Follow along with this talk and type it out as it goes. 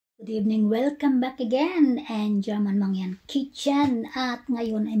Good evening, welcome back again and German Mangyan Kitchen at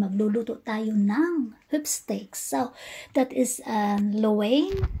ngayon ay magluluto tayo ng hip steaks. So that is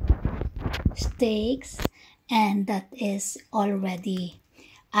loin steaks and that is already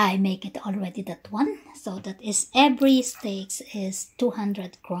I make it already that one. So that is every steaks is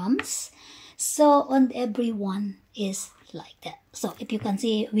 200 grams. So on every one is like that. So if you can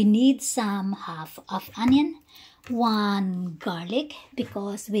see, we need some half of onion, 1 garlic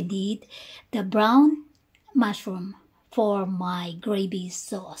because we need the brown mushroom for my gravy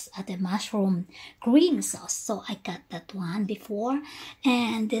sauce at the mushroom cream sauce. So I cut that one before,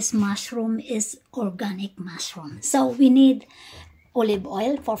 and this mushroom is organic mushroom. So we need olive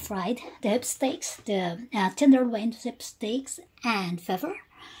oil for fried the hip steaks, the tenderloin hip steaks, and pepper,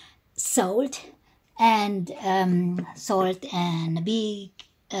 salt, and big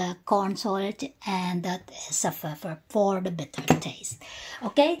corn salt, and that is a pepper for the better taste.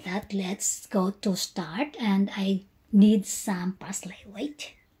 Okay, that let's go to start, and I need some parsley.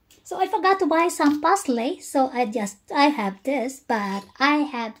 Wait, so I forgot to buy some parsley, so I have this, but I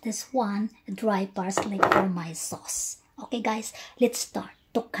have this one dry parsley for my sauce. Okay guys, let's start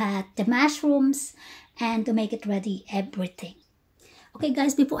to cut the mushrooms and to make it ready everything. Okay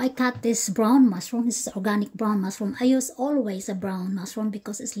guys, before I cut this brown mushroom, this is organic brown mushroom. I use always a brown mushroom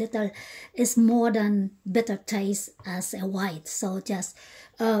because it's more than better taste as a white. So just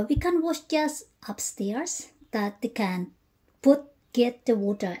we can wash just upstairs that they can get the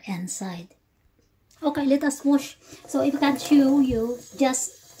water inside. Okay, let us wash. So if you can show you,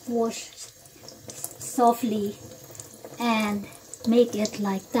 just wash softly and make it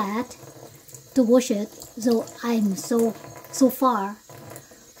like that to wash it. So I'm so far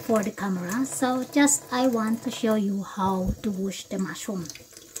for the camera, so just I want to show you how to wash the mushroom.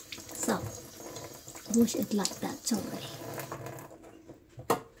 So wash it like that, sorry,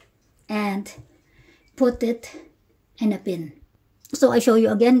 and put it in a bin. So I show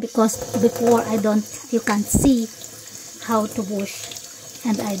you again because before you can't see how to wash,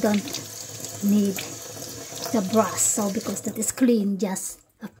 and I don't need the brush, so because that is clean. Just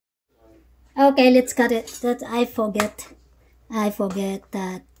okay, let's cut it. That I forget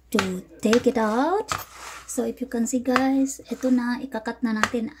that to take it out. So if you can see guys, ito na, ikakat na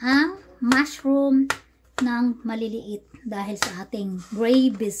natin ang mushroom ng maliliit dahil sa ating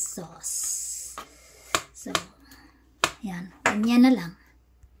gravy sauce. So yan, ganyan na lang.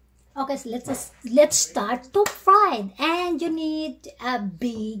 Okay, so let's start to fry, and you need a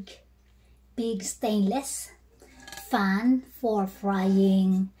big stainless pan for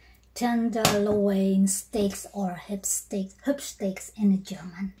frying tenderloin steaks or hip steaks in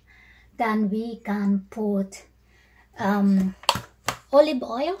German. Then we can put olive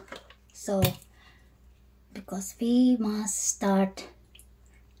oil, so because we must start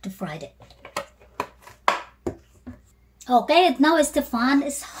to fry it. Okay, now the pan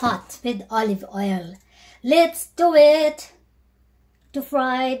is hot with olive oil. Let's do it to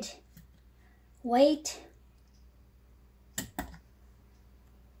fry it. Wait.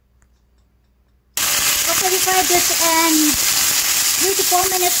 Okay, we fried it in 3 to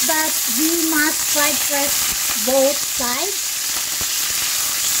 4 minutes, but we must fry first both sides.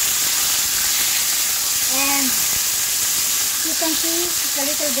 And you can see it's a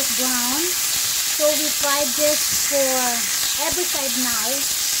little bit brown. So we fried this for every side now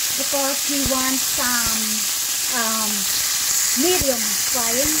because we want some medium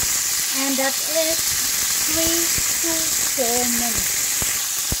frying, and that is 3 to 4 minutes.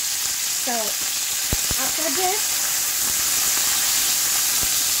 So after this,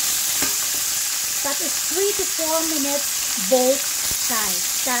 that is 3 to 4 minutes both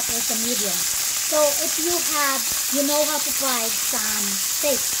sides. That is the medium. So if you know how to fry some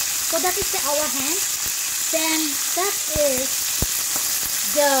steak, so that is our hand, then that is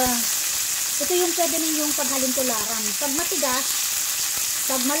ito yung pwede ninyong paghalin tularan. Pag matigas,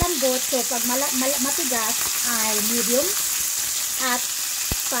 pag malambot, so pag matigas ay medium, at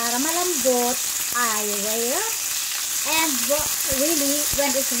para malambot ay rare, and really when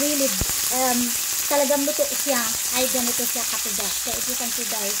it's really talagang luto siya ay ganito siya katigas. So if you can see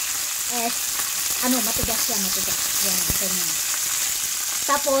guys, matigas siya, yan, ganyan.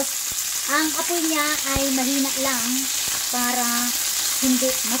 Tapos ang apoy niya ay mahina lang para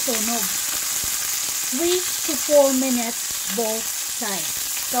hindi masunog. 3 to 4 minutes both sides.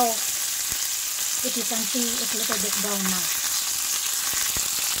 So if you can see, it's a little bit brown now.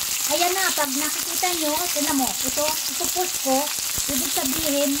 Ayan na, pag nakikita nyo, tingnan mo, ito push ko, ibig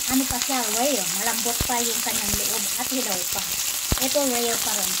sabihin, ano pa siya, rare, malambot pa yung kanyang loob at hilaw pa. Ito rare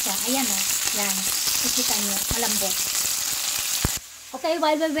pa rin siya. Ayan o, yan, kikita nyo, malambot. Okay,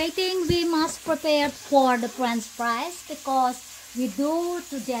 while we're waiting, we must prepare for the French fries because we do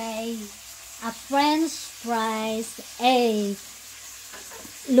today a French fries, a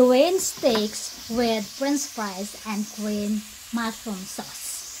Sirloin steaks with French fries and cream mushroom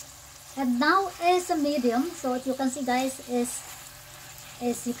sauce. And now is a medium, so what you can see, guys, is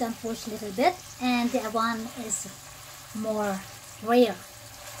you can push a little bit, and the one is more rare.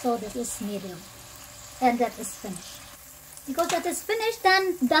 So this is medium, and that is finished. Because that is finished,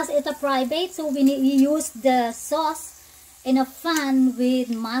 then that's it a private. So we use the sauce in a pan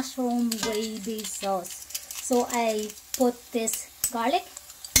with mushroom gravy sauce. So I put this garlic,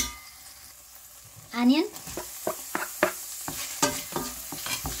 onion,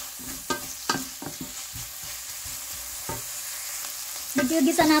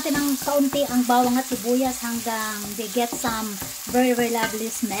 Nagigisa natin ng kaunti ang bawang at sibuyas hanggang they get some very lovely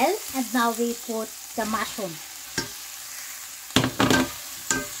smell. And now we put the mushroom.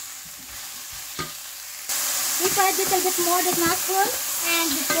 We fry a little bit more the mushroom and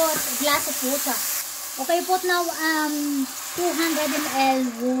we put a glass of water. Okay, put now 200 ml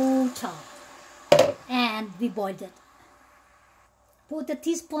water and we boiled it. Put a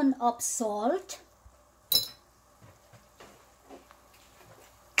teaspoon of salt.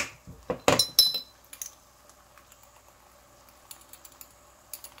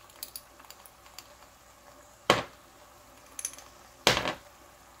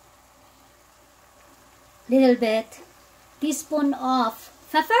 Little bit teaspoon of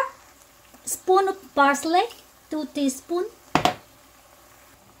pepper, spoon of parsley, 2 teaspoons,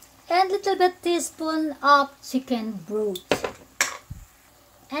 and little bit teaspoon of chicken broth.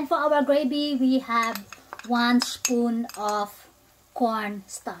 And for our gravy, we have 1 spoon of corn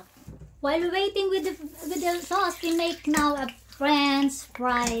stock. While waiting with the sauce, we make now a French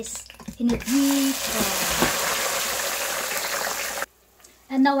fries in a deep fry.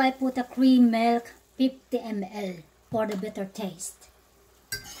 And now I put a cream milk 50 ml for the better taste.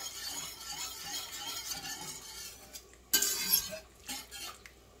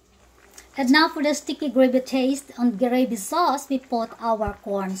 And now for the sticky gravy taste, on gravy sauce, we put our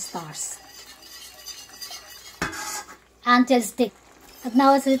cornstarch until thick. And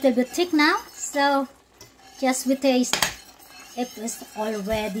now it's a little bit thick now, so just we taste. It is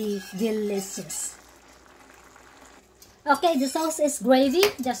already delicious. Okay, the sauce is gravy.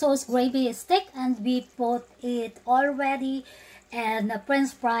 The sauce gravy is thick, and we put it already and the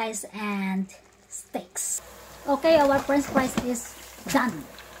French fries and steaks. Okay, our French fries is done.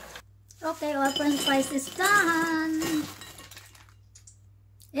 Okay, our French fries is done.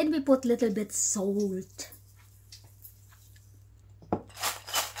 And we put little bit salt.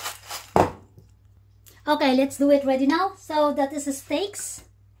 Okay, let's do it ready now. So that is the steaks.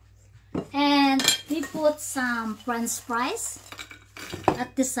 And we put some French fries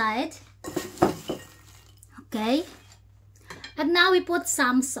at the side. Okay. And now we put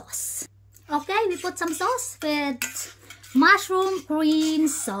some sauce. Okay, we put some sauce with mushroom cream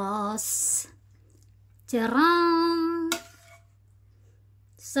sauce. Tcharam!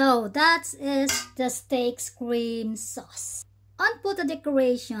 So that is the steaks cream sauce. And put a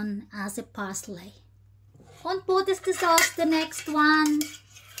decoration as a parsley. And put is the sauce, the next one.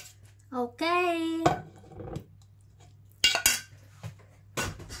 Okay.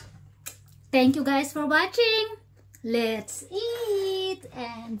 Thank you guys for watching. Let's eat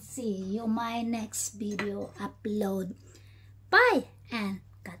and see you my next video upload. Bye and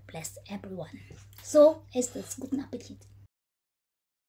God bless everyone. So, guten Appetit.